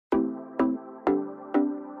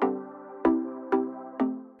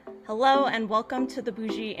Hello and welcome to the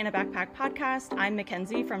Bougie in a Backpack podcast. I'm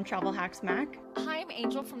Mackenzie from Travel Hacks Mac. Hi, I'm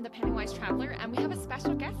Angel from the Pennywise Traveler, and we have a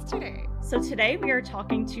special guest today. So today we are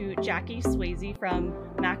talking to Jackie Swayze from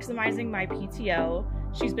Maximizing My PTO.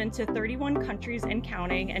 She's been to 31 countries and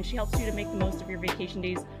counting, and she helps you to make the most of your vacation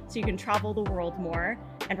days so you can travel the world more.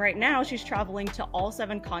 And right now she's traveling to all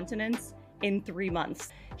 7 continents in 3 months.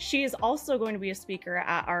 She is also going to be a speaker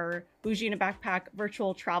at our Bougie in a Backpack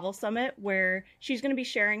virtual travel summit, where she's going to be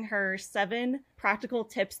sharing her 7 practical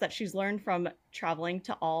tips that she's learned from traveling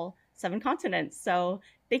to all 7 continents. So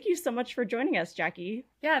thank you so much for joining us, Jackie.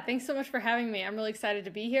 Yeah, thanks so much for having me. I'm really excited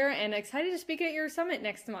to be here and excited to speak at your summit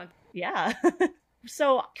next month. Yeah.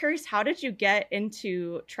 So curious, how did you get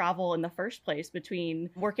into travel in the first place, between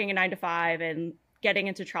working a 9 to 5 and getting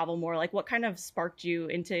into travel more? Like, what kind of sparked you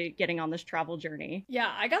into getting on this travel journey?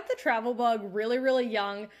 Yeah, I got the travel bug really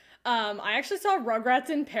young. I actually saw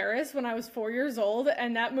Rugrats in Paris when I was 4 years old,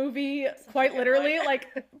 and that movie quite literally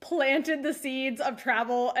planted the seeds of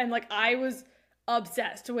travel, and I was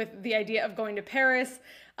obsessed with the idea of going to Paris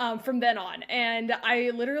from then on. And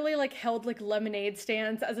I literally held lemonade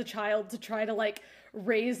stands as a child to try to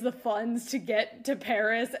raise the funds to get to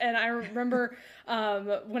Paris. And I remember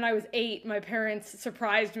when I was 8, my parents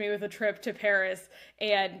surprised me with a trip to Paris,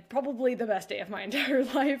 and probably the best day of my entire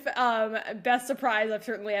life. Best surprise I've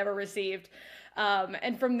certainly ever received.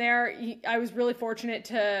 And from there, I was really fortunate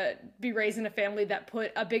to be raised in a family that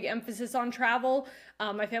put a big emphasis on travel.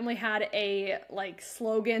 My family had a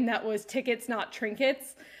slogan that was tickets, not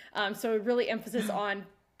trinkets. So really emphasis on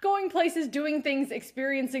going places, doing things,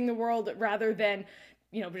 experiencing the world rather than,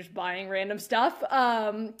 just buying random stuff.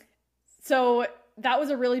 So that was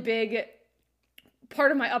a really big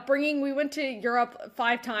part of my upbringing. We went to Europe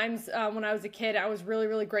 5 times when I was a kid. I was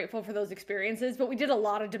really grateful for those experiences, but we did a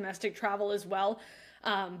lot of domestic travel as well.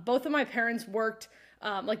 Both of my parents worked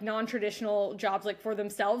non-traditional jobs for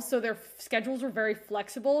themselves, so their schedules were very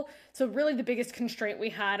flexible. So really the biggest constraint we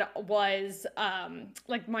had was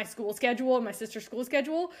my school schedule and my sister's school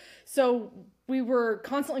schedule. So we were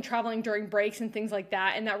constantly traveling during breaks and things like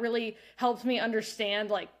that, and that really helped me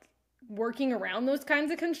understand working around those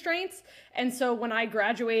kinds of constraints. And so when I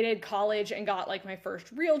graduated college and got my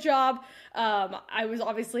first real job, I was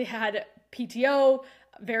obviously had PTO,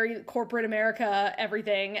 very corporate America,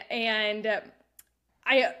 everything. And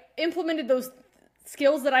I implemented those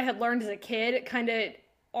skills that I had learned as a kid kind of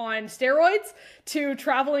on steroids to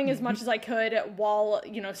traveling as much as I could while,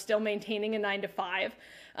 still maintaining a 9 to 5.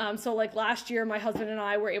 So last year, my husband and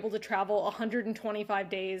I were able to travel 125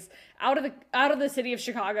 days out of the city of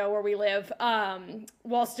Chicago where we live,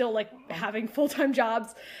 while still having full-time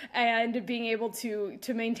jobs and being able to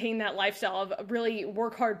maintain that lifestyle of really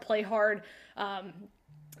work hard, play hard,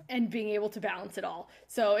 and being able to balance it all.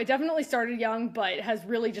 So it definitely started young, but has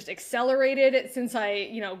really just accelerated since I,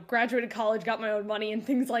 graduated college, got my own money and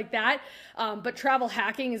things like that. But travel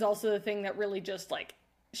hacking is also the thing that really just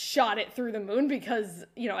shot it through the moon, because,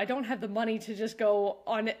 I don't have the money to just go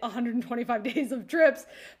on 125 days of trips,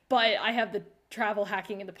 but I have the travel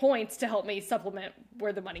hacking and the points to help me supplement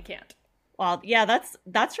where the money can't. Wow. Yeah,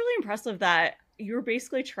 that's really impressive that you were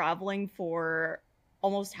basically traveling for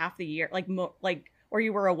almost half the year, or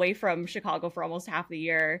you were away from Chicago for almost half the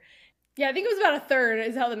year. Yeah, I think it was about a third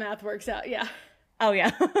is how the math works out. Yeah. Oh,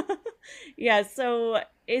 yeah. Yeah. So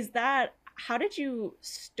how did you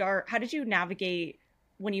navigate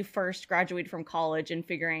when you first graduated from college and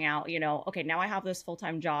figuring out, okay, now I have this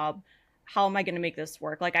full-time job. How am I going to make this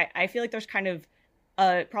work? I feel like there's kind of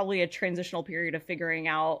probably a transitional period of figuring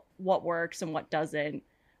out what works and what doesn't.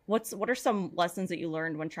 What are some lessons that you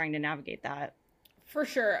learned when trying to navigate that? For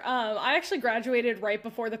sure. I actually graduated right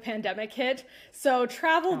before the pandemic hit, so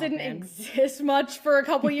travel didn't exist much for a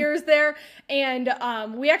couple years there. And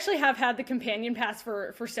we actually have had the companion pass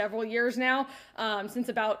for several years now, since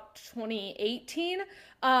about 2018.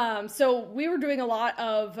 So we were doing a lot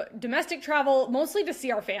of domestic travel, mostly to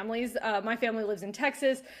see our families. My family lives in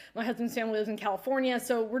Texas. My husband's family lives in California.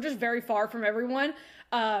 So we're just very far from everyone.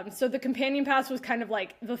 So the companion pass was kind of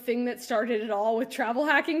the thing that started it all with travel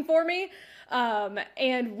hacking for me.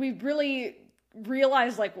 And we really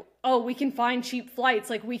realized we can find cheap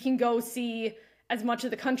flights. We can go see as much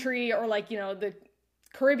of the country or the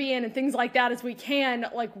Caribbean and things like that as we can,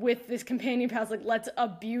 with this companion pass. Let's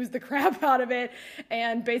abuse the crap out of it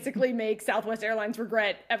and basically make Southwest Airlines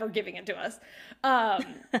regret ever giving it to us.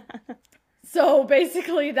 So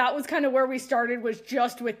basically that was kind of where we started, was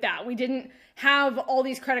just with that. We didn't have all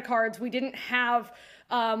these credit cards. We didn't have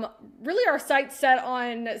really our sights set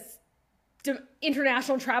on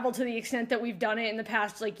international travel to the extent that we've done it in the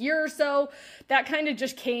past like year or so. That kind of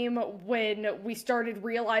just came when we started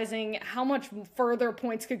realizing how much further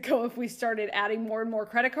points could go if we started adding more and more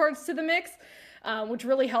credit cards to the mix, which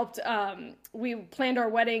really helped. We planned our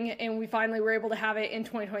wedding and we finally were able to have it in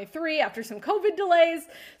 2023 after some COVID delays.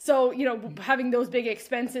 So, having those big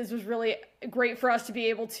expenses was really great for us to be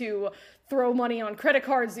able to throw money on credit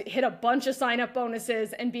cards, hit a bunch of sign-up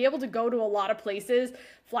bonuses, and be able to go to a lot of places,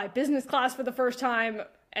 fly business class for the first time,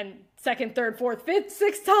 and second, third, fourth, fifth,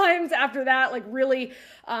 sixth times after that, like really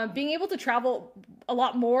being able to travel a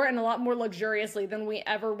lot more and a lot more luxuriously than we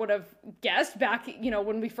ever would have guessed back,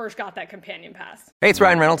 when we first got that companion pass. Hey, it's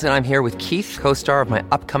Ryan Reynolds, and I'm here with Keith, co-star of my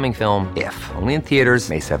upcoming film, If, only in theaters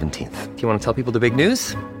May 17th. Do you want to tell people the big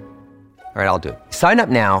news? All right, I'll do it. Sign up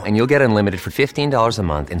now and you'll get unlimited for $15 a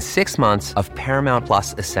month and 6 months of Paramount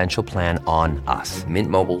Plus Essential Plan on us.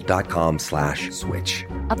 MintMobile.com/switch.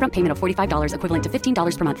 Upfront payment of $45 equivalent to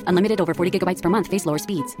 $15 per month. Unlimited over 40 gigabytes per month. Face lower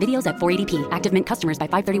speeds. Videos at 480p. Active Mint customers by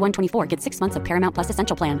 531.24 get 6 months of Paramount Plus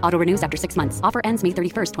Essential Plan. Auto renews after 6 months. Offer ends May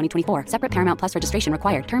 31st, 2024. Separate Paramount Plus registration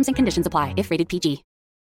required. Terms and conditions apply if rated PG.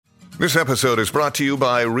 This episode is brought to you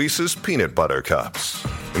by Reese's Peanut Butter Cups.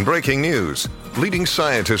 In breaking news, leading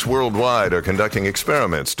scientists worldwide are conducting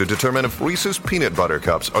experiments to determine if Reese's Peanut Butter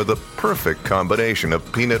Cups are the perfect combination of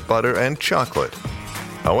peanut butter and chocolate.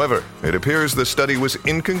 However, it appears the study was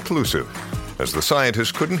inconclusive, as the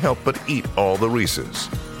scientists couldn't help but eat all the Reese's.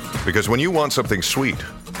 Because when you want something sweet,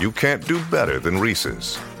 you can't do better than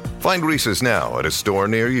Reese's. Find Reese's now at a store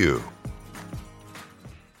near you.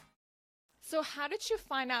 So how did you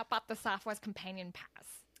find out about the Southwest Companion Pass?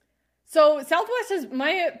 So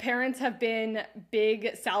my parents have been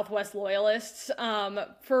big Southwest loyalists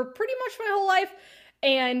for pretty much my whole life.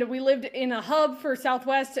 And we lived in a hub for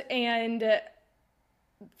Southwest. And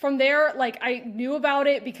from there, I knew about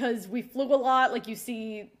it because we flew a lot. You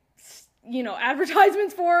see,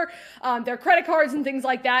 advertisements for their credit cards and things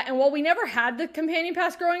like that. And while we never had the companion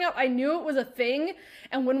pass growing up, I knew it was a thing.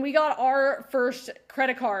 And when we got our first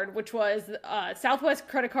credit card, which was Southwest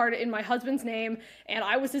credit card in my husband's name, and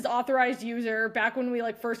I was his authorized user back when we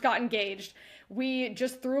first got engaged, we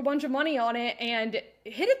just threw a bunch of money on it and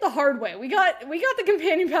hit it the hard way. We got the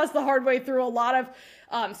companion pass the hard way through a lot of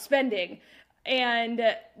spending.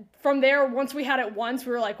 And from there, once we had it once,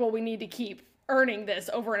 we were like, well, we need to keep earning this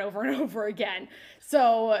over and over and over again.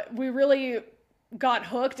 So we really got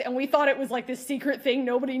hooked, and we thought it was this secret thing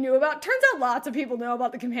nobody knew about. Turns out lots of people know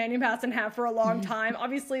about the companion pass and have for a long time.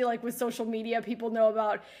 Obviously, with social media, people know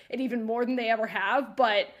about it even more than they ever have.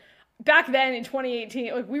 But back then in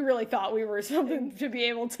 2018, we really thought we were something to be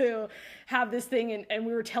able to have this thing, and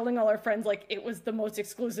we were telling all our friends it was the most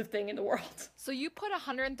exclusive thing in the world. So you put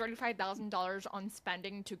 $135,000 on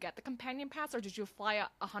spending to get the companion pass, or did you fly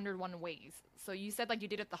 101 ways? So you said you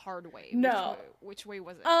did it the hard way. No. Which way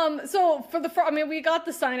was it? So for we got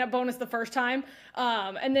the sign up bonus the first time,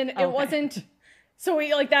 and then it wasn't. So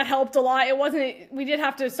we that helped a lot. It wasn't. We did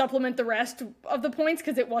have to supplement the rest of the points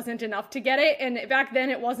because it wasn't enough to get it. And back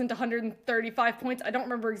then it wasn't 135 points. I don't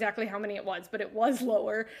remember exactly how many it was, but it was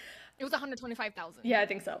lower. It was 125,000. Yeah, I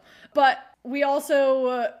think so. But we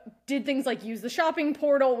also did things like use the shopping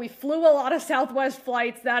portal. We flew a lot of Southwest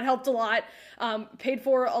flights. That helped a lot. Paid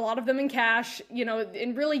for a lot of them in cash,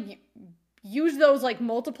 and really use those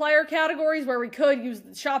multiplier categories where we could use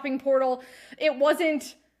the shopping portal. It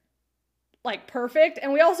wasn't perfect.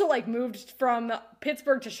 And we also moved from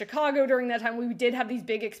Pittsburgh to Chicago during that time. We did have these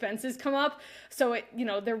big expenses come up. So it,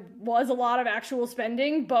 there was a lot of actual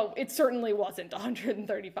spending, but it certainly wasn't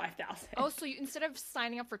 135,000. Oh, so instead of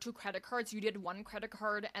signing up for 2 credit cards, you did 1 credit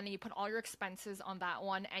card and then you put all your expenses on that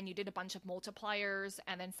one, and you did a bunch of multipliers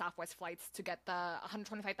and then Southwest flights to get the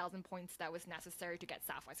 125,000 points that was necessary to get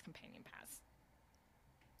Southwest Companion Pass.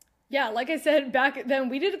 Yeah, like I said, back then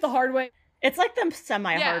we did it the hard way. It's the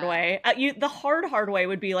semi-hard way. The hard way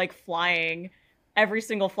would be flying every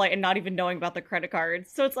single flight and not even knowing about the credit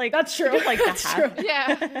cards. So it's that's true. That's true.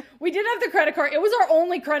 Yeah, we did have the credit card. It was our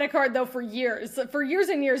only credit card though for years. For years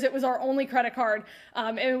and years, it was our only credit card.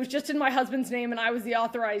 And it was just in my husband's name, and I was the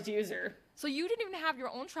authorized user. So you didn't even have your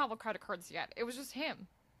own travel credit cards yet. It was just him.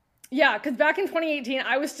 Yeah, because back in 2018,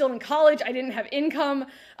 I was still in college. I didn't have income.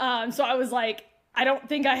 So I was I don't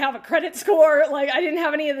think I have a credit score. I didn't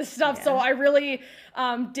have any of this stuff. Yeah. So I really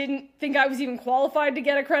didn't think I was even qualified to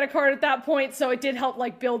get a credit card at that point. So it did help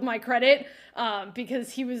build my credit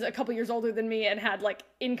because he was a couple years older than me and had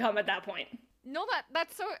income at that point. No,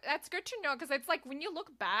 that's good to know, because it's like when you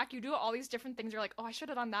look back, you do all these different things. You're like, oh, I should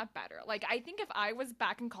have done that better. Like, I think if I was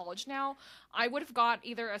back in college now, I would have got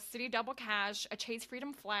either a City Double Cash, a Chase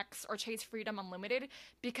Freedom Flex, or Chase Freedom Unlimited,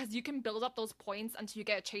 because you can build up those points until you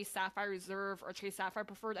get a Chase Sapphire Reserve or Chase Sapphire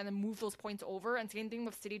Preferred, and then move those points over. And same thing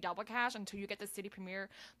with City Double Cash until you get the City Premier.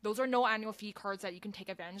 Those are no annual fee cards that you can take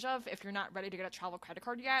advantage of if you're not ready to get a travel credit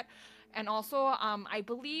card yet. And also, I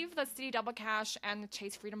believe the City Double Cash and the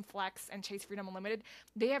Chase Freedom Flex and Chase Freedom Unlimited,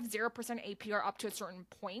 they have 0% APR up to a certain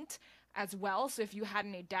point as well. So if you had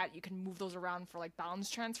any debt, you can move those around for like balance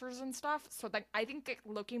transfers and stuff. So like, I think like,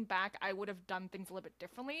 looking back, I would have done things a little bit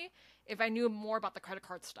differently if I knew more about the credit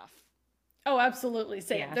card stuff. Oh, absolutely.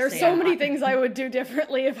 Same. Yeah, There's same. so many things I would do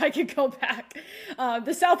differently if I could go back.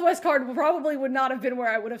 The Southwest card probably would not have been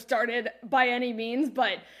where I would have started by any means,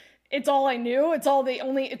 but it's all I knew.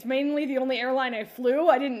 It's mainly the only airline I flew.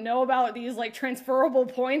 I didn't know about these like transferable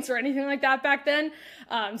points or anything like that back then.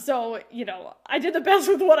 So, you know, I did the best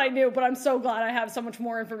with what I knew, but I'm so glad I have so much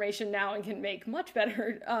more information now and can make much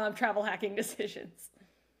better travel hacking decisions.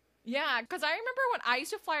 Yeah, because I remember when I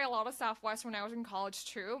used to fly a lot of Southwest when I was in college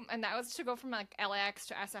too, and that was to go from like LAX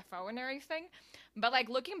to SFO and everything. But like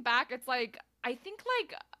looking back, it's like, I think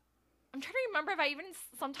like, I'm trying to remember if I even,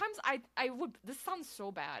 sometimes I would, this sounds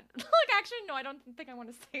so bad. Like, actually, no, I don't think I want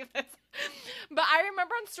to say this. But I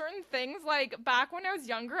remember on certain things, like, back when I was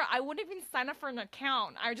younger, I wouldn't even sign up for an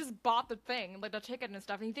account. I just bought the thing, like, the ticket and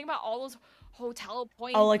stuff. And you think about all those hotel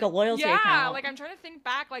points. Oh, like a loyalty account. Yeah, like, I'm trying to think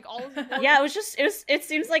back, like, all of the Yeah, it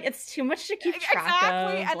seems like it's too much to keep track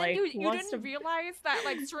exactly. of. And like, then you didn't realize that,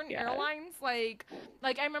 like, certain airlines, like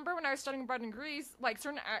I remember when I was studying abroad in Greece, like,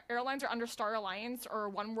 certain airlines are under Star Alliance or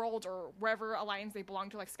One World or wherever alliance they belong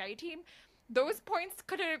to, like SkyTeam. Those points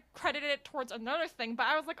could have credited towards another thing, but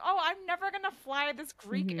I was like, oh, I'm never gonna fly this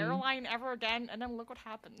Greek airline ever again. And then look what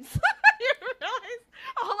happens. You realize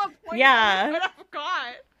all the points that I've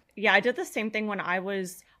got. Yeah, I did the same thing when I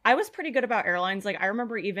was pretty good about airlines. Like, I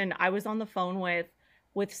remember even I was on the phone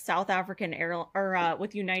with South African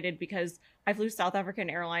with United, because I flew South African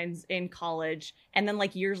Airlines in college, and then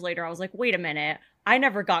like years later I was like, wait a minute, I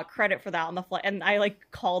never got credit for that on the flight. And I like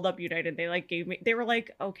called up United. They were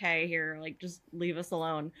like, okay, here, like, just leave us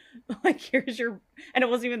alone. Like, here's your, and it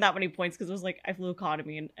wasn't even that many points because it was like, I flew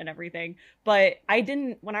economy and everything. But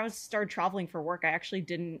when I started traveling for work, I actually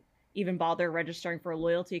didn't even bother registering for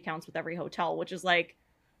loyalty accounts with every hotel, which is like,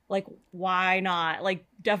 why not? Like,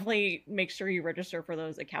 definitely make sure you register for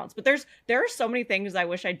those accounts. But there are so many things I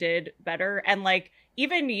wish I did better. And like,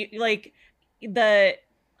 even like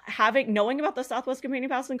knowing about the Southwest Companion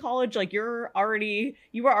Pass in college, like, you were already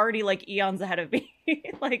like eons ahead of me,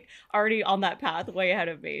 like already on that path way ahead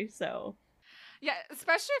of me. So yeah,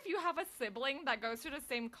 especially if you have a sibling that goes to the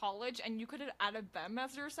same college and you could have added them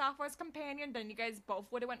as your Southwest companion, then you guys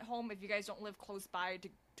both would have went home if you guys don't live close by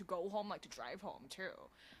to go home, like to drive home too.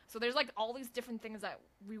 So there's like all these different things that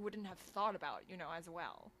we wouldn't have thought about, you know, as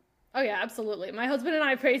well. Oh yeah, absolutely. My husband and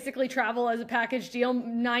I basically travel as a package deal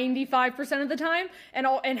 95% of the time,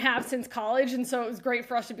 and have since college, and so it was great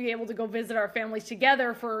for us to be able to go visit our families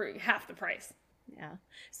together for half the price. Yeah.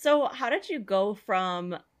 So how did you go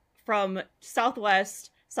from Southwest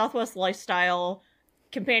lifestyle,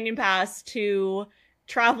 companion pass, to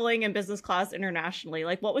traveling in business class internationally?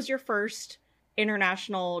 Like, what was your first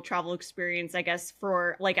international travel experience, I guess,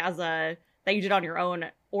 for like that you did on your own,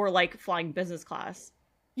 or like flying business class?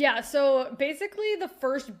 Yeah, so basically the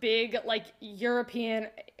first big like European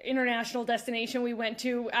international destination we went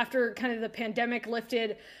to after kind of the pandemic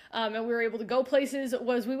lifted and we were able to go places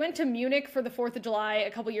was we went to Munich for the 4th of July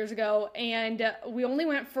a couple years ago, and we only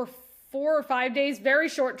went for 4 or 5 days, very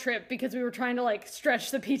short trip because we were trying to like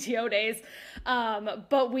stretch the PTO days.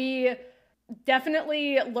 But we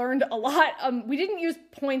definitely learned a lot. We didn't use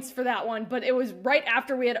points for that one, but it was right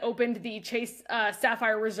after we had opened the Chase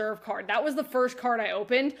Sapphire Reserve card. That was the first card I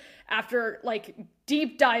opened after like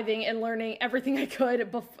deep diving and learning everything I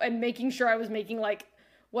could and making sure I was making like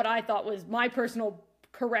what I thought was my personal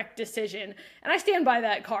correct decision. And I stand by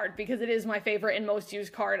that card because it is my favorite and most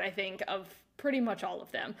used card, I think, of pretty much all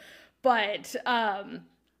of them. But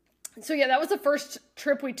so yeah, that was the first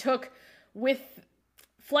trip we took with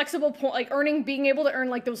flexible point, like being able to earn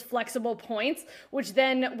like those flexible points, which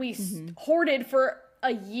then we hoarded for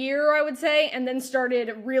a year, I would say, and then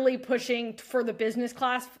started really pushing for the business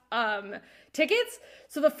class tickets.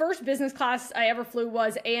 So the first business class I ever flew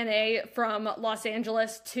was ANA from Los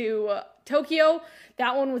Angeles to Tokyo.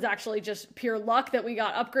 That one was actually just pure luck that we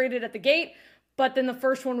got upgraded at the gate. But then the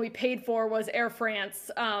first one we paid for was Air France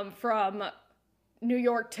from New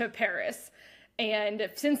York to Paris. And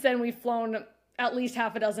since then we've flown at least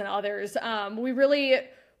half a dozen others.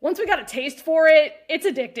 Once we got a taste for it, it's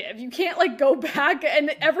addictive. You can't like go back. And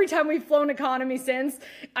every time we've flown economy since,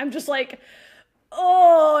 I'm just like,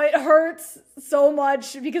 oh, it hurts so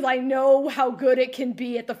much because I know how good it can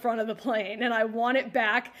be at the front of the plane and I want it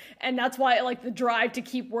back. And that's why like the drive to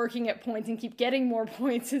keep working at points and keep getting more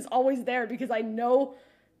points is always there because I know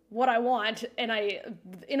what I want. And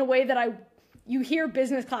in a way that you hear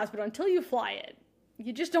business class, but until you fly it,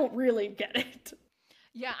 you just don't really get it.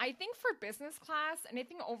 Yeah, I think for business class,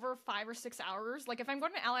 anything over 5 or 6 hours, like if I'm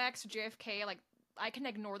going to LAX to JFK, like I can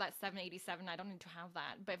ignore that 787. I don't need to have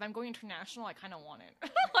that. But if I'm going international, I kind of want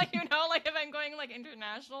it. Like, you know, like if I'm going like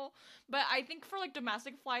international. But I think for like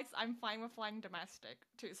domestic flights, I'm fine with flying domestic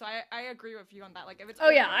too. So I agree with you on that. Like if it's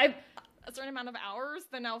a certain amount of hours,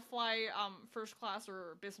 then I'll fly first class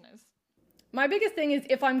or business. My biggest thing is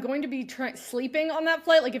if I'm going to be sleeping on that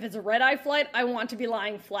flight, like if it's a red-eye flight, I want to be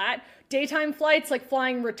lying flat. Daytime flights, like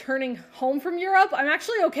returning home from Europe, I'm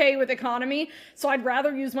actually okay with economy. So I'd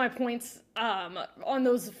rather use my points on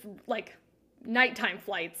those like nighttime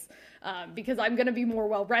flights because I'm going to be more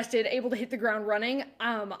well-rested, able to hit the ground running.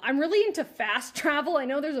 I'm really into fast travel. I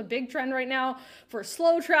know there's a big trend right now for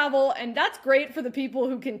slow travel, and that's great for the people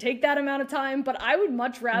who can take that amount of time, but I would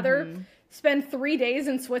much rather spend 3 days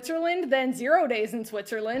in Switzerland than 0 days in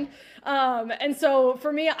Switzerland. And so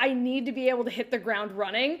for me, I need to be able to hit the ground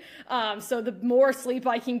running. So the more sleep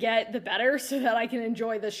I can get, the better, so that I can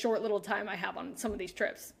enjoy the short little time I have on some of these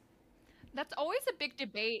trips. That's always a big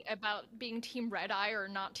debate about being team red eye or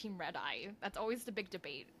not team red eye. That's always the big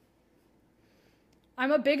debate.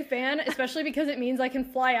 I'm a big fan, especially because it means I can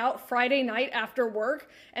fly out Friday night after work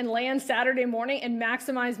and land Saturday morning and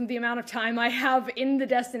maximize the amount of time I have in the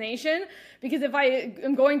destination. Because if I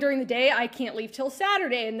am going during the day, I can't leave till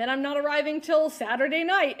Saturday, and then I'm not arriving till Saturday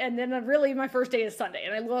night, and then really my first day is Sunday,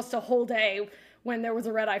 and I lost a whole day when there was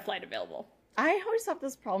a red-eye flight available. I always have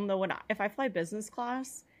this problem though if I fly business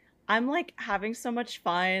class, I'm like having so much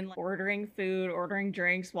fun, like, ordering food, ordering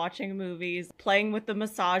drinks, watching movies, playing with the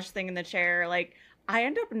massage thing in the chair, like I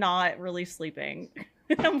end up not really sleeping.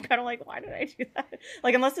 I'm kind of like, why did I do that?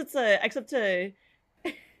 Like, unless except to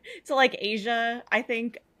like Asia, I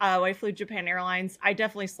think when I flew Japan Airlines, I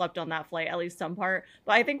definitely slept on that flight, at least some part.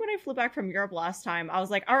 But I think when I flew back from Europe last time, I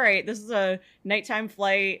was like, all right, this is a nighttime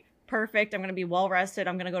flight. Perfect. I'm going to be well rested.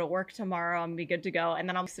 I'm going to go to work tomorrow. I'm going to be good to go. And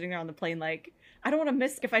then I'm sitting there on the plane like, I don't want to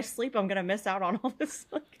miss, if I sleep, I'm going to miss out on all this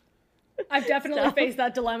like, I've definitely faced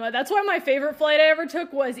that dilemma. That's why my favorite flight I ever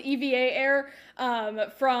took was EVA Air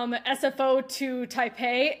from SFO to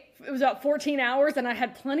Taipei. It was about 14 hours, and I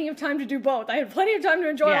had plenty of time to do both. I had plenty of time to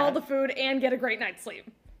enjoy all the food and get a great night's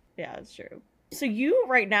sleep. Yeah, that's true. So you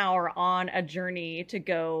right now are on a journey to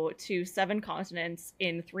go to 7 continents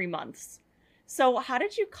in 3 months. So how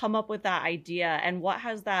did you come up with that idea, and what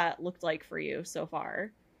has that looked like for you so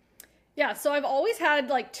far? Yeah, so I've always had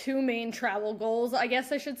like 2 main travel goals, I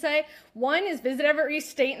guess I should say. One is visit every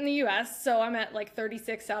state in the US, so I'm at like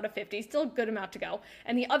 36 out of 50, still a good amount to go.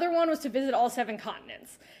 And the other one was to visit all 7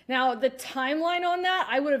 continents. Now, the timeline on that,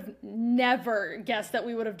 I would have never guessed that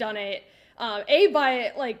we would have done it,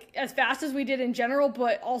 by like as fast as we did in general,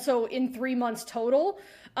 but also in 3 months total,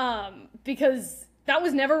 because that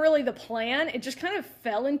was never really the plan. It just kind of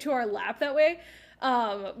fell into our lap that way.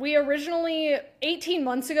 We originally, 18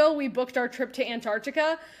 months ago, we booked our trip to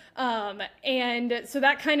Antarctica. And so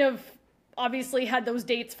that kind of obviously had those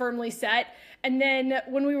dates firmly set. And then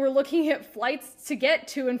when we were looking at flights to get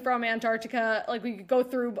to and from Antarctica, like we could go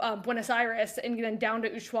through Buenos Aires and then down to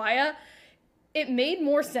Ushuaia, it made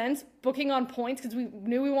more sense booking on points because we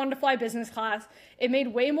knew we wanted to fly business class. It made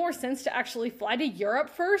way more sense to actually fly to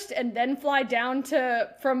Europe first and then fly down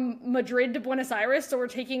from Madrid to Buenos Aires. So we're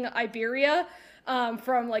taking Iberia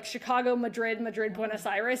from like Chicago, Madrid, Buenos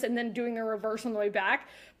Aires, and then doing a reverse on the way back.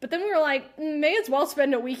 But then we were like, may as well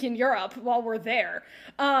spend a week in Europe while we're there.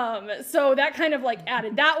 So that kind of like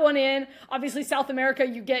added that one in. Obviously, South America,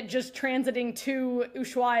 you get just transiting to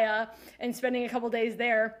Ushuaia and spending a couple days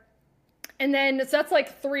there. And then, so that's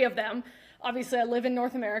like 3 of them. Obviously, I live in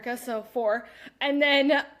North America, so 4. And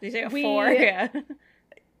then you say 4, yeah.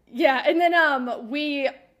 Yeah, and then we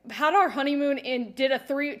had our honeymoon and did a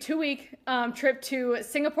 2-week trip to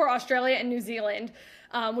Singapore, Australia, and New Zealand,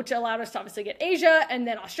 which allowed us to obviously get Asia and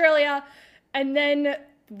then Australia. And then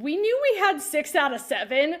we knew we had 6 out of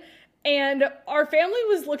 7, and our family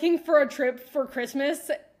was looking for a trip for Christmas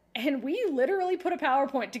And we literally put a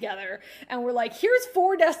PowerPoint together and we're like, here's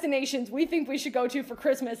 4 destinations we think we should go to for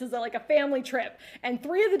Christmas as like a family trip. And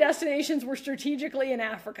 3 of the destinations were strategically in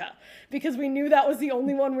Africa because we knew that was the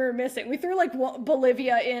only one we were missing. We threw like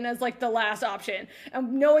Bolivia in as like the last option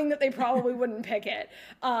and knowing that they probably wouldn't pick it.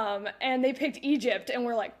 And they picked Egypt and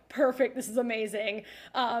we're like, perfect, this is amazing.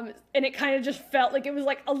 And it kind of just felt like it was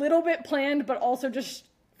like a little bit planned, but also just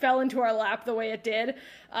fell into our lap the way it did.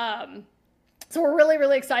 So we're really,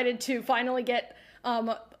 really excited to finally get,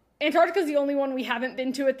 Antarctica is the only one we haven't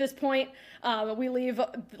been to at this point. We leave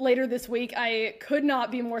later this week. I could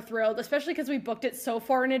not be more thrilled, especially because we booked it so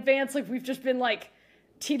far in advance. Like we've just been like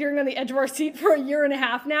teetering on the edge of our seat for a year and a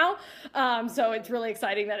half now. So it's really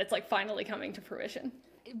exciting that it's like finally coming to fruition.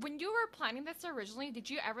 When you were planning this originally, did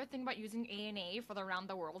you ever think about using ANA for the round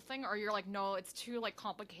the world thing? Or you're like, no, it's too like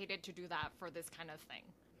complicated to do that for this kind of thing?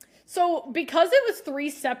 So because it was 3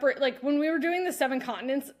 separate, like when we were doing the 7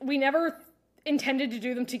 continents, we never intended to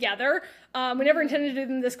do them together. We never intended to do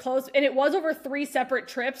them this close. And it was over 3 separate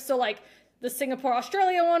trips. So like the Singapore,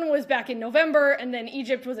 Australia one was back in November, and then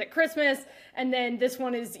Egypt was at Christmas. And then this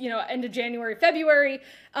one is, end of January, February.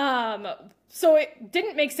 So it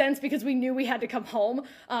didn't make sense because we knew we had to come home.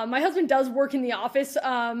 My husband does work in the office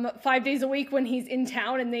 5 days a week when he's in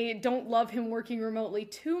town, and they don't love him working remotely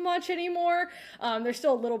too much anymore. They're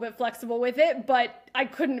still a little bit flexible with it, but I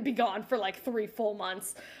couldn't be gone for like 3 full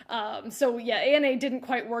months. So yeah, ANA didn't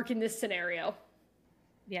quite work in this scenario.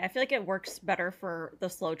 Yeah, I feel like it works better for the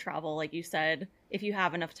slow travel, like you said, if you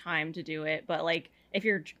have enough time to do it. But like if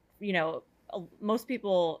you're, most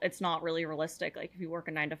people, it's not really realistic. Like if you work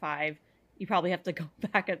a 9 to 5, you probably have to go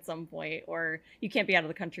back at some point, or you can't be out of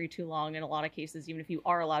the country too long in a lot of cases, even if you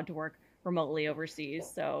are allowed to work remotely overseas.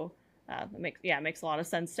 So it makes a lot of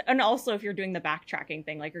sense. And also if you're doing the backtracking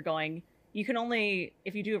thing, like you can only,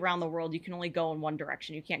 if you do around the world, you can only go in one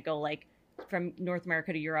direction. You can't go like from North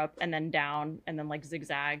America to Europe and then down and then like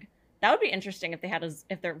zigzag. That would be interesting if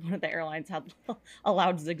one of the airlines had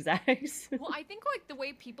allowed zigzags. Well, I think like the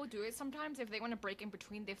way people do it sometimes, if they want to break in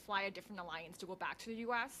between, they fly a different alliance to go back to the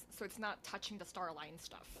U.S. So it's not touching the Star Alliance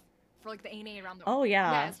stuff for like the ANA around the world. Oh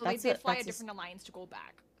yeah. Yeah, so they fly a different alliance to go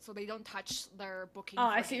back. So they don't touch their booking. Oh,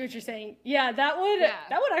 I see what you're saying. Yeah, that would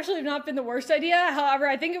actually have not been the worst idea. However,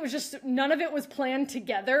 I think it was just none of it was planned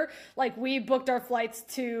together. Like we booked our flights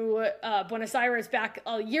to Buenos Aires back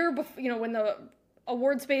a year before, when the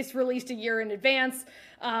award space released a year in advance.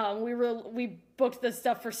 We booked the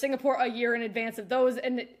stuff for Singapore a year in advance of those,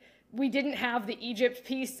 and we didn't have the Egypt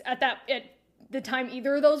piece at the time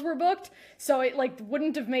either of those were booked. So it like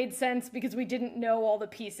wouldn't have made sense because we didn't know all the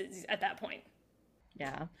pieces at that point.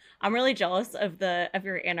 Yeah, I'm really jealous of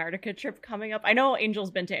your Antarctica trip coming up. I know Angel's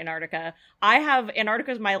been to Antarctica.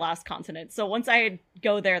 Antarctica is my last continent. So once I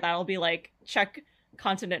go there, that'll be like check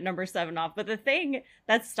continent number 7 off. But the thing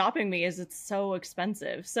that's stopping me is it's so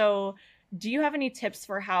expensive. So do you have any tips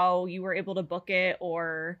for how you were able to book it,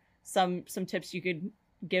 or some tips you could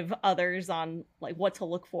give others on like what to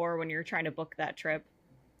look for when you're trying to book that trip?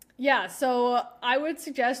 Yeah, so I would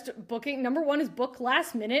suggest booking. Number 1 is book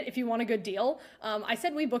last minute if you want a good deal. I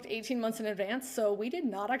said we booked 18 months in advance, so we did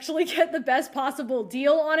not actually get the best possible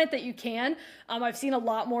deal on it that you can. I've seen a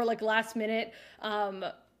lot more like last minute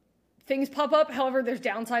things pop up. However, there's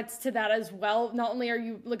downsides to that as well. Not only are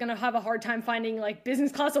you going to have a hard time finding like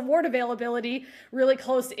business class award availability really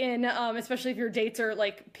close in, especially if your dates are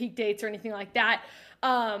like peak dates or anything like that.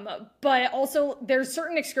 But also there's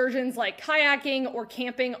certain excursions like kayaking or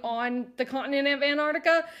camping on the continent of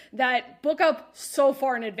Antarctica that book up so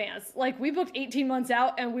far in advance. Like we booked 18 months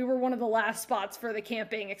out and we were one of the last spots for the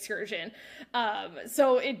camping excursion.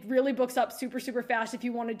 So it really books up super, super fast if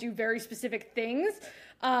you want to do very specific things.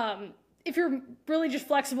 If you're really just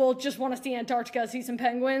flexible, just want to see Antarctica, see some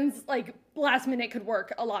penguins, like last minute could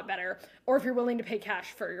work a lot better. Or if you're willing to pay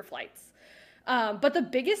cash for your flights. But the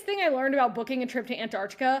biggest thing I learned about booking a trip to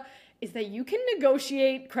Antarctica is that you can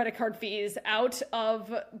negotiate credit card fees out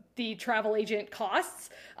of the travel agent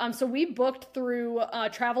costs. So we booked through a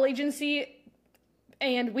travel agency,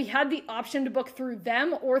 and we had the option to book through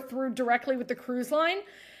them or through directly with the cruise line.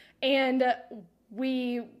 And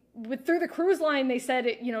through the cruise line, they said,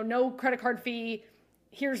 no credit card fee,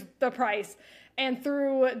 here's the price. And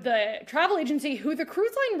through the travel agency, who the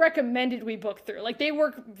cruise line recommended we book through. Like they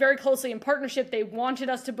work very closely in partnership. They wanted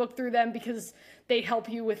us to book through them because they help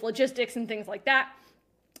you with logistics and things like that.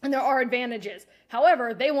 And there are advantages.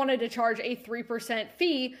 However, they wanted to charge a 3%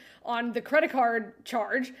 fee on the credit card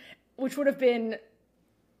charge, which would have been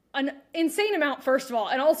an insane amount, first of all,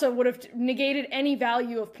 and also would have negated any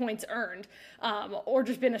value of points earned, or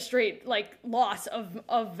just been a straight like loss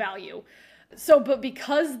of value. But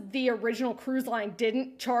because the original cruise line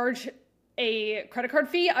didn't charge a credit card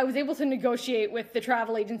fee, I was able to negotiate with the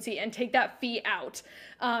travel agency and take that fee out.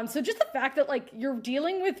 So just the fact that like you're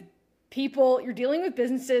dealing with people, you're dealing with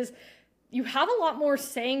businesses, you have a lot more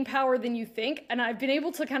saying power than you think. And I've been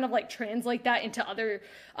able to kind of like translate that into other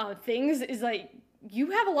things, is like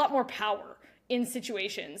you have a lot more power in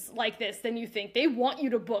situations like this than you think. They want you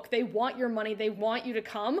to book, they want your money, they want you to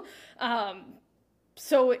come.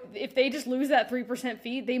 So if they just lose that 3%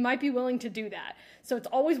 fee, they might be willing to do that. So it's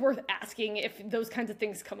always worth asking if those kinds of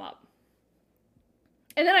things come up.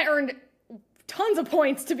 And then I earned tons of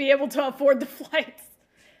points to be able to afford the flights.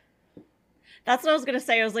 That's what I was going to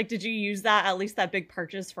say. I was like, did you use that, at least that big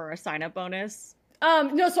purchase, for a sign-up bonus?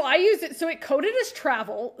 No, so I used it. So it coded as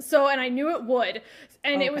travel. So, and I knew it would.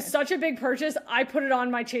 And It was such a big purchase. I put it on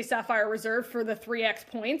my Chase Sapphire Reserve for the 3x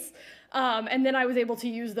points. And then I was able to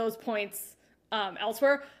use those points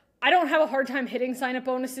elsewhere. I don't have a hard time hitting sign-up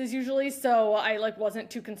bonuses usually, so I like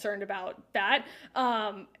wasn't too concerned about that.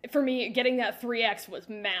 For me, getting that 3x was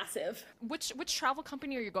massive. Which travel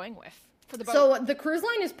company are you going with for the boat? So the cruise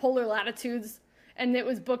line is Polar Latitudes, and it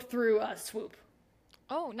was booked through Swoop.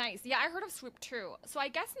 Oh, nice. Yeah, I heard of Swoop too. So I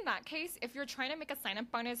guess in that case, if you're trying to make a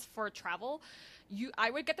sign-up bonus for travel,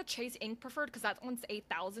 I would get the Chase Inc. preferred, because that one's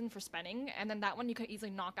 8,000 for spending, and then that one you could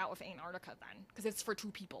easily knock out with Antarctica then, because it's for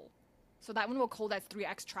 2 people. So that one will code as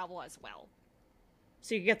 3x travel as well.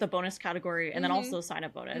 So you get the bonus category and then also sign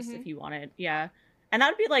up bonus if you wanted. Yeah. And that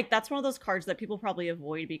would be like, that's one of those cards that people probably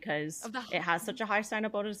avoid because it has such a high sign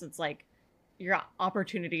up bonus. It's like your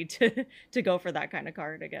opportunity to go for that kind of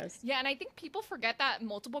card, I guess. Yeah, and I think people forget that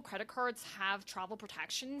multiple credit cards have travel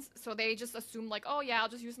protections. So they just assume like, oh yeah, I'll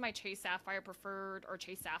just use my Chase Sapphire Preferred or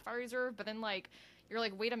Chase Sapphire Reserve. But then like, you're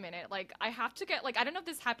like, wait a minute, like I have to get, like, I don't know if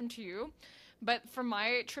this happened to you, but for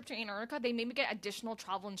my trip to Antarctica, they made me get additional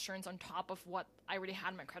travel insurance on top of what I already had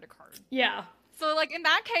on my credit card. Yeah. So, like, in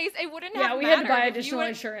that case, it wouldn't have mattered. Yeah, we had to buy additional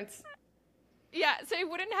insurance. Yeah, so it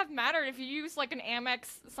wouldn't have mattered if you use, like, an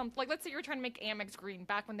Amex, like, let's say you're trying to make Amex green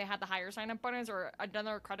back when they had the higher sign-up bonus or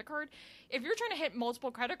another credit card. If you're trying to hit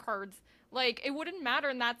multiple credit cards, like, it wouldn't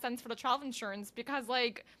matter in that sense for the travel insurance because,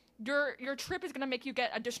 like, your trip is going to make you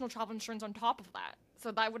get additional travel insurance on top of that.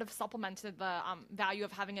 So that would have supplemented the value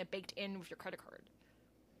of having it baked in with your credit card.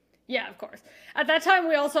 Yeah, of course. At that time,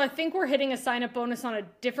 we also, I think we're hitting a sign-up bonus on a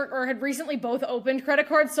different, or had recently both opened credit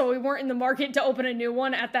cards, so we weren't in the market to open a new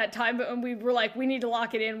one at that time, but when we were like, we need to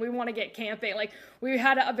lock it in, we want to get camping. Like, we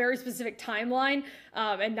had a very specific timeline,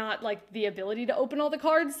 and not, like, the ability to open all the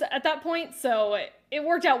cards at that point, so it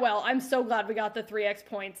worked out well. I'm so glad we got the 3x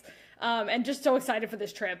points, and just so excited for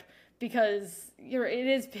this trip, because it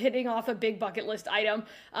is hitting off a big bucket list item,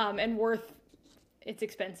 and worth its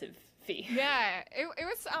expensive fee. Yeah, it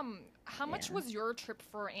was, how much was your trip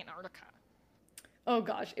for Antarctica? Oh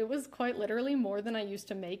gosh, it was quite literally more than I used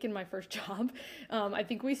to make in my first job. I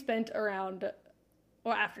think we spent around,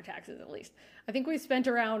 or after taxes at least, I think we spent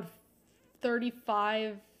around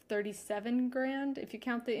 37 grand if you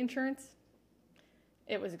count the insurance.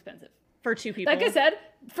 It was expensive. For 2 people. Like I said,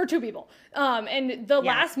 for 2 people. And the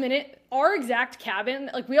last minute, our exact cabin,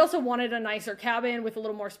 like we also wanted a nicer cabin with a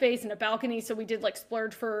little more space and a balcony, so we did like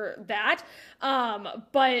splurge for that.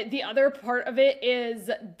 But the other part of it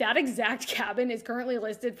is that exact cabin is currently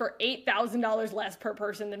listed for $8,000 less per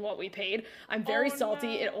person than what we paid. I'm very salty.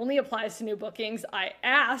 No. It only applies to new bookings. I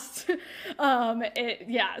asked.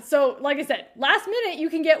 So like I said, last minute, you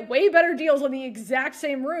can get way better deals on the exact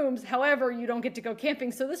same rooms. However, you don't get to go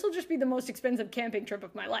camping. So this will just be the most expensive camping trip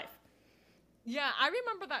of my life. Yeah, I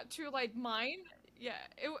remember that too. Like mine, yeah,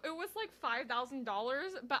 it was like $5,000,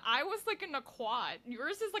 but I was like in a quad.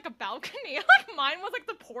 Yours is like a balcony. Like mine was like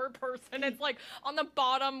the poor person. It's like on the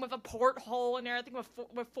bottom with a porthole and everything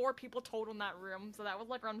with 4 people total in that room. So that was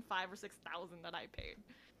like around $5,000 or $6,000 that I paid.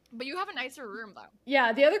 But you have a nicer room though.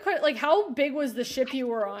 Yeah, the other question, like how big was the ship you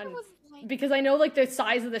were on? Because I know like the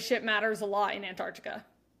size of the ship matters a lot in Antarctica.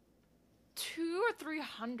 200 or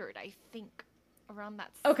 300, I think. Around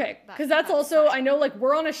that. Okay, because that's also, I know like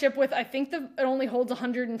we're on a ship with, I think it only holds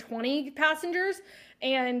 120 passengers,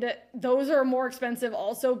 and those are more expensive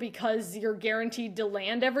also because you're guaranteed to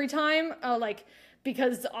land every time,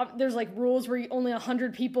 because there's like rules where only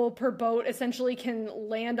 100 people per boat essentially can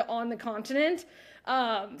land on the continent.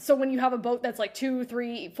 So when you have a boat that's like 200,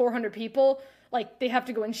 300, 400 people, like they have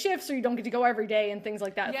to go in shifts, or you don't get to go every day and things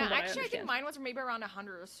like that. Yeah, actually I think mine was maybe around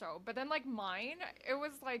 100 or so, but then like mine, it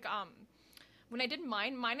was like, When I did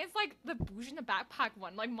mine is like the bougie in the backpack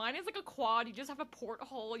one. Like mine is like a quad. You just have a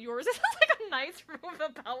porthole. Yours is like a nice room with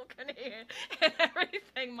a balcony and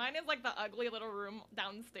everything. Mine is like the ugly little room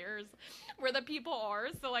downstairs where the people are.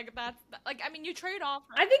 So like that's like, I mean, you trade off.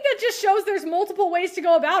 I think that just shows there's multiple ways to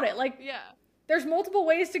go about it. Like, yeah. There's multiple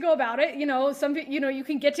ways to go about it. You know, you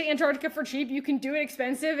can get to Antarctica for cheap. You can do it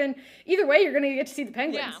expensive. And either way, you're going to get to see the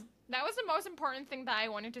penguins. Yeah. That was the most important thing that I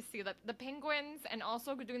wanted to see, the penguins, and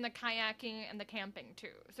also doing the kayaking and the camping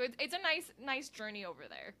too. So it's a nice journey over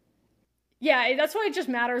there. Yeah, that's why it just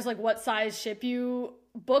matters like what size ship you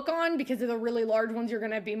book on, because of the really large ones, you're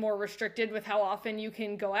going to be more restricted with how often you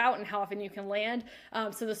can go out and how often you can land.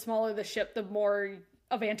 So the smaller the ship, the more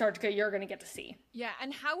of Antarctica you're going to get to see. Yeah,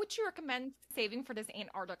 and how would you recommend saving for this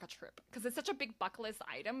Antarctica trip? Because it's such a big bucket list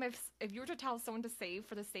item. If you were to tell someone to save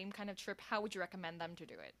for the same kind of trip, how would you recommend them to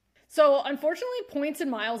do it? So unfortunately, points and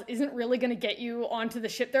miles isn't really going to get you onto the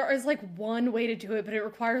ship. There is like one way to do it, but it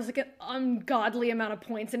requires like an ungodly amount of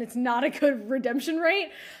points, and it's not a good redemption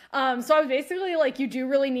rate. So I was basically like, you do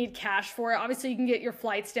really need cash for it. Obviously, you can get your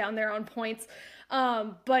flights down there on points,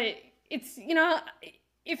 but it's, you know,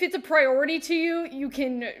 if it's a priority to you, you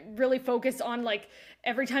can really focus on like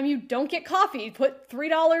every time you don't get coffee, put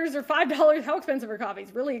 $3 or $5. How expensive are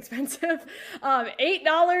coffees? Really expensive.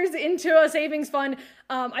 $8 into a savings fund.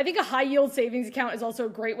 I think a high yield savings account is also a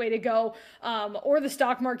great way to go, or the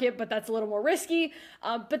stock market, but that's a little more risky.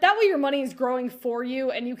 But that way your money is growing for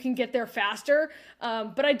you and you can get there faster.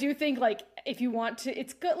 But I do think like if you want to,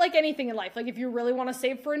 it's good like anything in life. Like if you really want to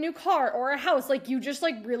save for a new car or a house, like you just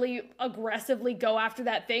like really aggressively go after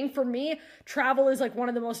that thing. For me, travel is like one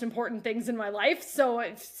of the most important things in my life. So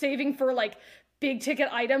saving for like big ticket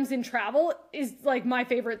items in travel is like my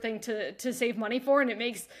favorite thing to save money for, and it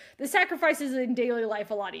makes the sacrifices in daily life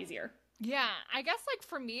a lot easier. Yeah, I guess like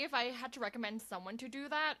for me, if I had to recommend someone to do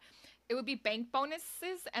that, it would be bank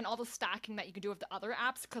bonuses and all the stacking that you can do with the other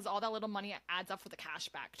apps, because all that little money adds up for the cash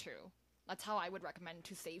back too. That's how I would recommend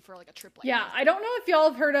to save for like a trip like yeah, this. I don't know if y'all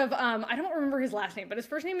have heard of, I don't remember his last name, but his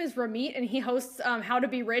first name is Ramit, and he hosts How to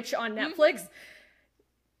Be Rich on Netflix. Mm-hmm.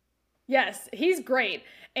 Yes, he's great.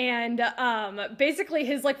 And basically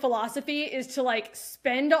his like philosophy is to like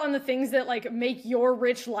spend on the things that like make your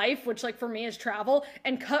rich life, which like for me is travel,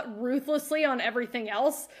 and cut ruthlessly on everything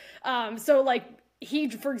else. So like he,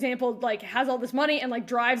 for example, like has all this money and like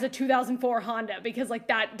drives a 2004 Honda because like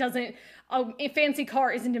that doesn't, a fancy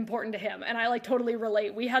car isn't important to him. And I like totally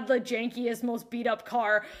relate. We had the jankiest, most beat up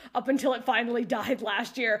car up until it finally died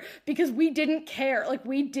last year because we didn't care. Like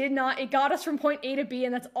we did not, it got us from point A to B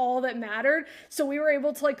and that's all that mattered. So we were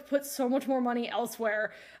able to like put so much more money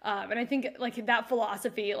elsewhere. And I think like that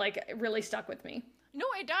philosophy like really stuck with me. No,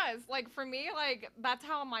 it does. Like, for me, like, that's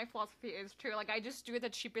how my philosophy is, too. Like, I just do it the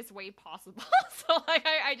cheapest way possible. So, like,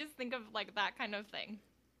 I just think of, like, that kind of thing.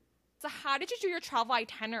 So how did you do your travel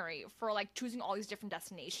itinerary for, like, choosing all these different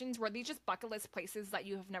destinations? Were these just bucket list places that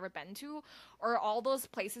you have never been to? Or all those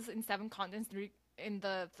places in 7 continents in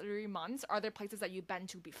the 3 months, are there places that you've been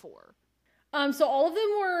to before? So all of them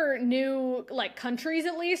were new, like, countries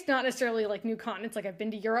at least, not necessarily, like, new continents, like I've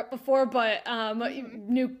been to Europe before, but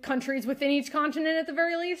new countries within each continent at the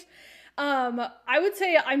very least. I would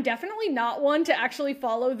say I'm definitely not one to actually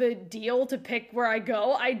follow the deal to pick where I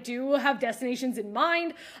go. I do have destinations in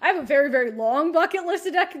mind. I have a very, very long bucket list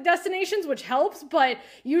of destinations, which helps, but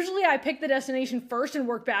usually I pick the destination first and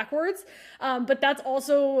work backwards. But that's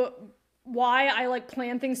also why I like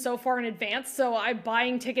plan things so far in advance. So I'm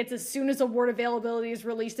buying tickets as soon as award availability is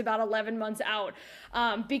released about 11 months out.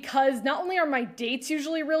 Because not only are my dates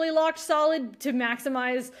usually really locked solid to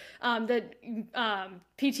maximize the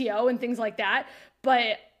PTO and things like that,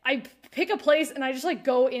 but I pick a place and I just like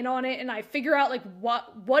go in on it and I figure out like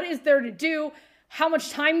what is there to do. How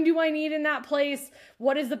much time do I need in that place?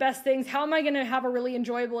 What is the best things? How am I going to have a really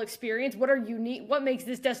enjoyable experience? What makes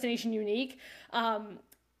this destination unique?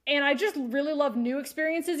 And I just really love new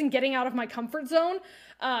experiences and getting out of my comfort zone.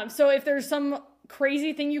 So if there's some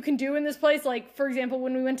crazy thing you can do in this place, like for example,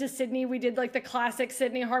 when we went to Sydney, we did like the classic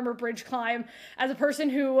Sydney Harbour Bridge climb. As a person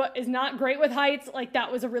who is not great with heights, like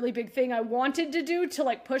that was a really big thing I wanted to do to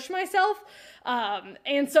like push myself.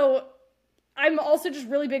 And so I'm also just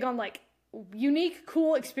really big on like unique,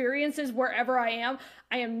 cool experiences wherever I am.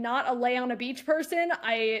 I am not a lay on a beach person.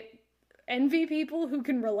 I envy people who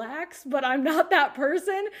can relax, but I'm not that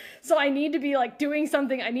person. So I need to be like doing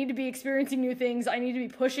something. I need to be experiencing new things. I need to be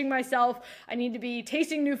pushing myself. I need to be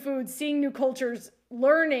tasting new foods, seeing new cultures,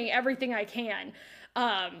 learning everything I can.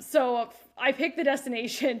 So I pick the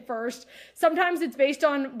destination first. Sometimes it's based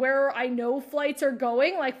on where I know flights are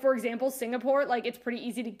going. Like, for example, Singapore, like it's pretty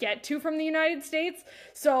easy to get to from the United States.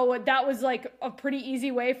 So that was like a pretty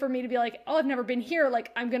easy way for me to be like, oh, I've never been here.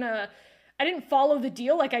 Like I didn't follow the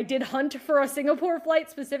deal. Like I did hunt for a Singapore flight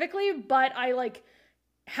specifically, but I like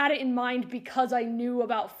had it in mind because I knew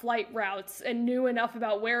about flight routes and knew enough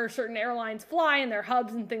about where certain airlines fly and their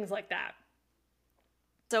hubs and things like that.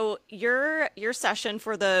 So your session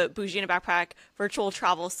for the Bougie in a Backpack Virtual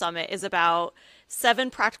Travel Summit is about 7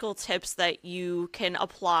 practical tips that you can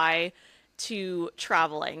apply to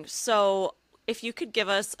traveling. So if you could give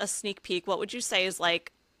us a sneak peek, what would you say is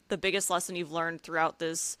like the biggest lesson you've learned throughout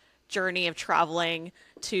this journey of traveling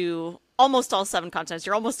to almost all 7 continents?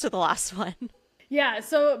 You're almost to the last one. Yeah,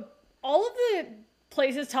 so all of the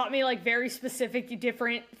places taught me like very specific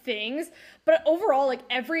different things, but overall like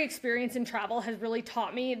every experience in travel has really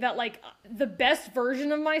taught me that like the best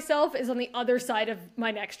version of myself is on the other side of my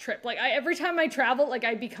next trip. Like every time I travel, like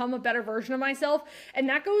I become a better version of myself, and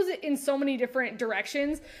that goes in so many different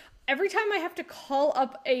directions. Every time I have to call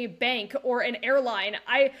up a bank or an airline,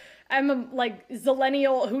 I'm a like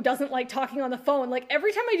zillennial who doesn't like talking on the phone. Like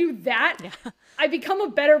every time I do that, I become a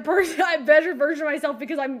better person, a better version of myself,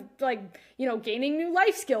 because I'm like, you know, gaining new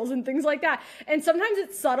life skills and things like that. And sometimes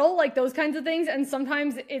it's subtle, like those kinds of things. And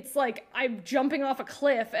sometimes it's like I'm jumping off a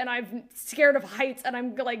cliff and I'm scared of heights and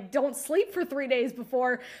I'm like, don't sleep for 3 days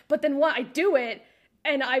before. But then what? I do it.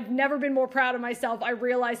 And I've never been more proud of myself. I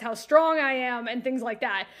realize how strong I am and things like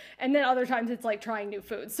that. And then other times it's like trying new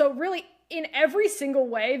foods. So really, in every single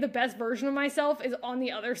way, the best version of myself is on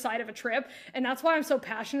the other side of a trip. And that's why I'm so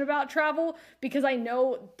passionate about travel, because I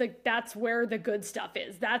know that's where the good stuff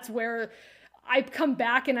is. That's where I come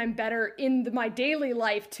back and I'm better in my daily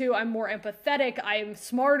life too. I'm more empathetic. I'm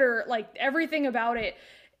smarter, like everything about it.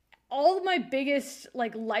 All of my biggest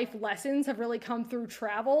like life lessons have really come through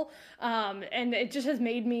travel. And it just has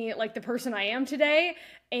made me like the person I am today.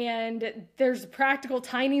 And there's practical,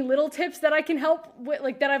 tiny little tips that I can help with,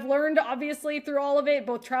 like that I've learned obviously through all of it,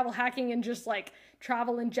 both travel hacking and just like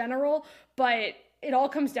travel in general. But it all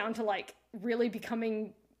comes down to like really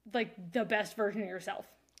becoming like the best version of yourself.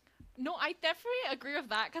 No, I definitely agree with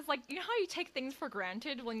that, because, like, you know how you take things for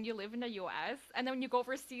granted when you live in the U.S., and then when you go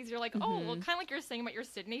overseas, you're like, oh, well, kind of like you're saying about your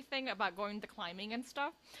Sydney thing about going to climbing and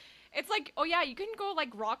stuff. It's like, oh yeah, you can go like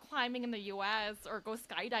rock climbing in the US or go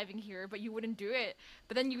skydiving here, but you wouldn't do it.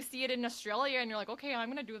 But then you see it in Australia and you're like, okay, I'm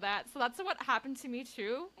gonna do that. So that's what happened to me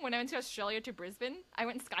too. When I went to Australia, to Brisbane, I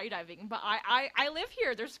went skydiving. But I live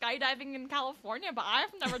here. There's skydiving in California, but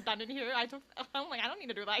I've never done it here. I'm like, I don't need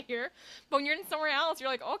to do that here. But when you're in somewhere else, you're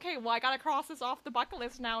like, okay, well, I gotta cross this off the bucket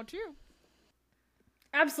list now too.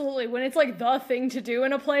 Absolutely. When it's like the thing to do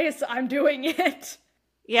in a place, I'm doing it.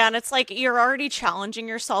 Yeah, and it's like you're already challenging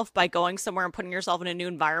yourself by going somewhere and putting yourself in a new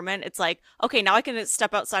environment. It's like, okay, now I can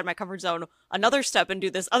step outside my comfort zone another step and do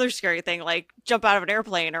this other scary thing, like jump out of an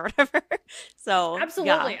airplane or whatever. So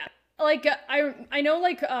absolutely. Yeah. Like I know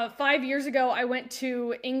like 5 years ago I went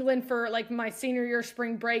to England for like my senior year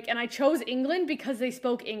spring break, and I chose England because they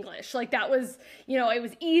spoke English. Like that was, you know, it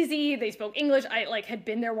was easy. They spoke English. I like had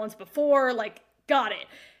been there once before, like got it.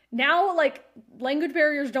 Now, like, language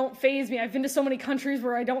barriers don't faze me. I've been to so many countries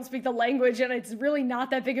where I don't speak the language, and it's really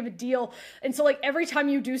not that big of a deal. And so, like, every time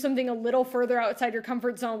you do something a little further outside your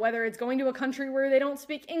comfort zone, whether it's going to a country where they don't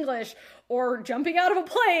speak English or jumping out of a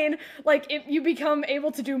plane, like, you become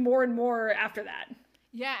able to do more and more after that.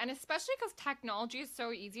 Yeah, and especially because technology is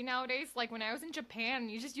so easy nowadays. Like when I was in Japan,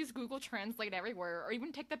 you just use Google Translate everywhere, or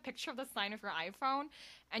even take the picture of the sign of your iPhone,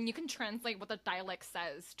 and you can translate what the dialect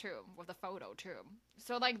says too, with the photo too.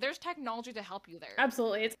 So like, there's technology to help you there.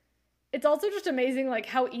 Absolutely. It's also just amazing like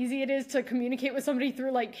how easy it is to communicate with somebody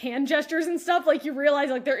through like hand gestures and stuff. Like you realize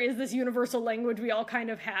like there is this universal language we all kind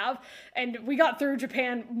of have, and we got through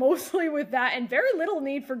Japan mostly with that, and very little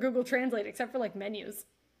need for Google Translate except for like menus.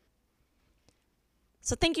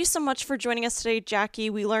 So thank you so much for joining us today, Jackie.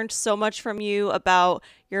 We learned so much from you about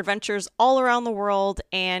your adventures all around the world,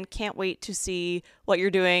 and can't wait to see what you're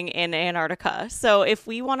doing in Antarctica. So if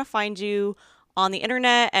we want to find you on the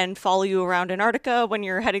internet and follow you around Antarctica when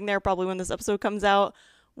you're heading there, probably when this episode comes out,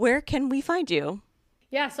 where can we find you?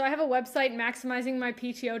 Yeah, so I have a website,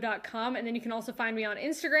 maximizingmypto.com, and then you can also find me on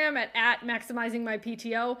Instagram at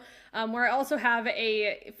maximizingmypto, where I also have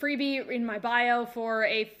a freebie in my bio for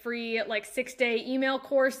a free like 6-day email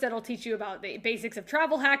course that'll teach you about the basics of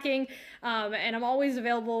travel hacking, and I'm always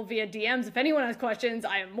available via DMs. If anyone has questions,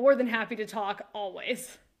 I am more than happy to talk,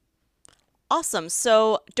 always. Awesome.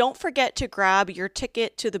 So don't forget to grab your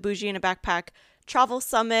ticket to the Bougie in a Backpack Travel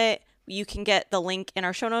Summit. You can get the link in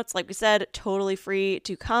our show notes. Like we said, totally free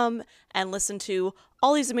to come and listen to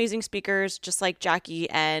all these amazing speakers, just like Jackie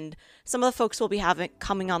and some of the folks we'll be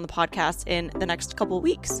coming on the podcast in the next couple of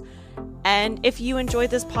weeks. And if you enjoyed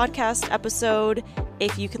this podcast episode,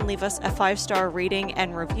 if you can leave us a 5-star rating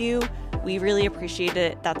and review, we really appreciate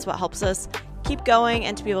it. That's what helps us keep going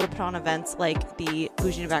and to be able to put on events like the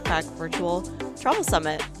Bougie and Backpack Virtual Travel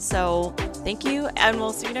Summit. So thank you, and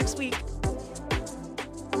we'll see you next week.